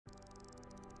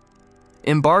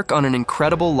Embark on an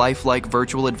incredible lifelike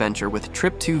virtual adventure with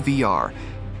TriptoVR,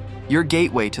 your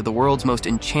gateway to the world's most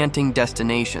enchanting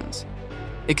destinations.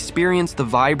 Experience the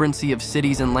vibrancy of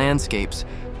cities and landscapes,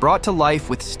 brought to life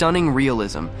with stunning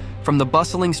realism, from the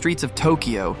bustling streets of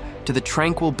Tokyo to the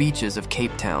tranquil beaches of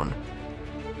Cape Town.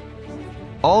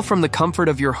 All from the comfort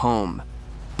of your home.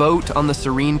 Boat on the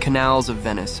serene canals of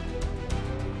Venice.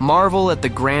 Marvel at the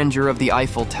grandeur of the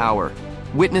Eiffel Tower.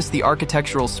 Witness the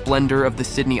architectural splendor of the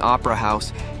Sydney Opera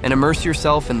House and immerse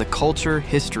yourself in the culture,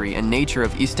 history, and nature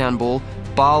of Istanbul,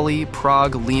 Bali,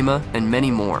 Prague, Lima, and many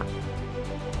more.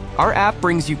 Our app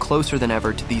brings you closer than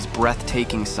ever to these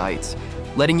breathtaking sights,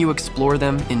 letting you explore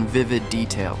them in vivid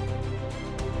detail.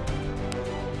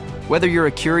 Whether you're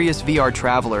a curious VR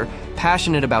traveler,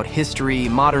 passionate about history,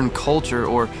 modern culture,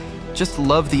 or just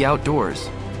love the outdoors,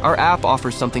 our app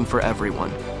offers something for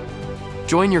everyone.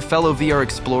 Join your fellow VR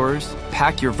explorers,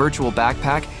 pack your virtual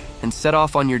backpack, and set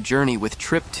off on your journey with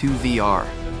TriptoVR.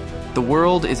 The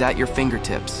world is at your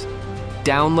fingertips.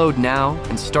 Download now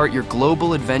and start your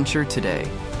global adventure today.